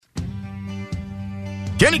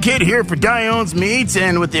KennyKidd here for Dion's Meats,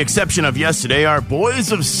 and with the exception of yesterday, our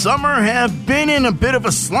boys of summer have been in a bit of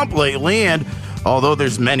a slump lately, and although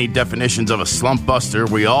there's many definitions of a slump buster,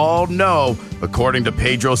 we all know, according to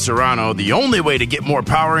Pedro Serrano, the only way to get more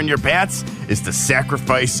power in your bats is to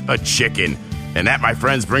sacrifice a chicken. And that, my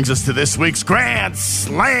friends, brings us to this week's Grand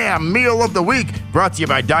Slam Meal of the Week, brought to you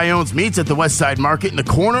by Dion's Meats at the Westside Market in the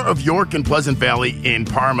corner of York and Pleasant Valley in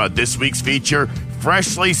Parma. This week's feature,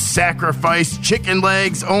 freshly sacrificed chicken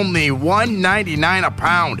legs, only $1.99 a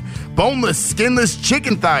pound. Boneless, skinless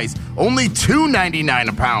chicken thighs, only $2.99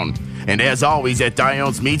 a pound. And as always, at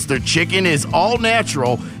Dion's Meats, their chicken is all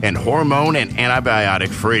natural and hormone and antibiotic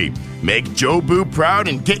free. Make Joe Boo proud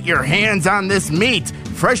and get your hands on this meat.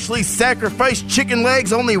 Freshly sacrificed chicken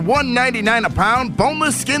legs, only $1.99 a pound.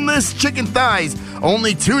 Boneless, skinless chicken thighs,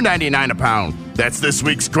 only $2.99 a pound. That's this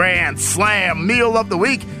week's Grand Slam Meal of the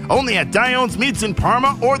Week, only at Dion's Meats in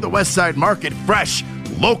Parma or the Westside Market. Fresh,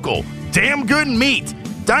 local, damn good meat.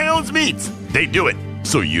 Dion's Meats, they do it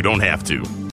so you don't have to.